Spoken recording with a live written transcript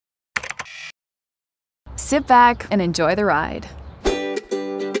Sit back and enjoy the ride.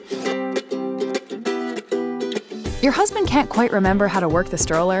 Your husband can't quite remember how to work the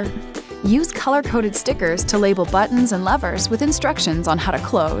stroller? Use color-coded stickers to label buttons and levers with instructions on how to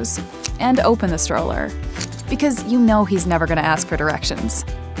close and open the stroller, because you know he's never going to ask for directions.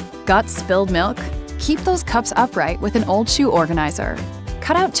 Got spilled milk? Keep those cups upright with an old shoe organizer.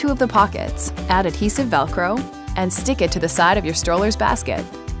 Cut out 2 of the pockets, add adhesive velcro, and stick it to the side of your stroller's basket.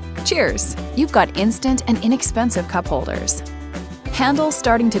 Cheers! You've got instant and inexpensive cup holders. Handle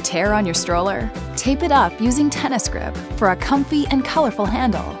starting to tear on your stroller? Tape it up using tennis grip for a comfy and colorful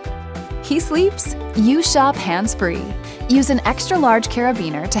handle. He sleeps? You shop hands-free. Use an extra-large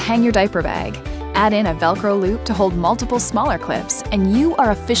carabiner to hang your diaper bag. Add in a velcro loop to hold multiple smaller clips, and you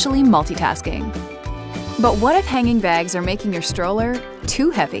are officially multitasking. But what if hanging bags are making your stroller too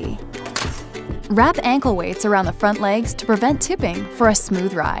heavy? Wrap ankle weights around the front legs to prevent tipping for a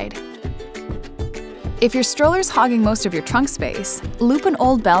smooth ride. If your stroller's hogging most of your trunk space, loop an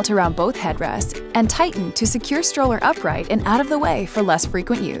old belt around both headrests and tighten to secure stroller upright and out of the way for less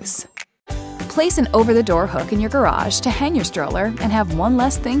frequent use. Place an over-the-door hook in your garage to hang your stroller and have one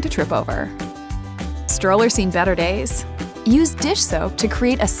less thing to trip over. Stroller seen better days? Use dish soap to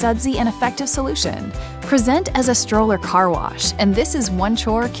create a sudsy and effective solution. Present as a stroller car wash, and this is one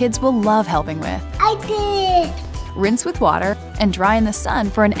chore kids will love helping with. I did it! Rinse with water and dry in the sun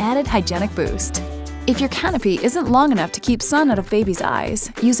for an added hygienic boost. If your canopy isn't long enough to keep sun out of baby's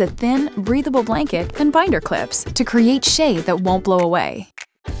eyes, use a thin, breathable blanket and binder clips to create shade that won't blow away.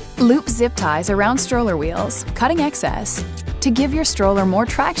 Loop zip ties around stroller wheels, cutting excess, to give your stroller more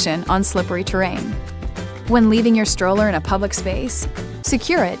traction on slippery terrain. When leaving your stroller in a public space,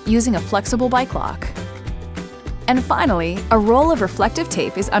 secure it using a flexible bike lock. And finally, a roll of reflective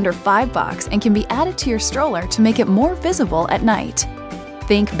tape is under $5 and can be added to your stroller to make it more visible at night.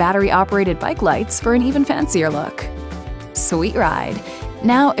 Think battery-operated bike lights for an even fancier look. Sweet ride.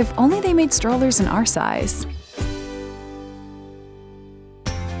 Now, if only they made strollers in our size.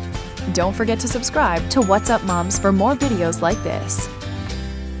 Don't forget to subscribe to What's Up Moms for more videos like this.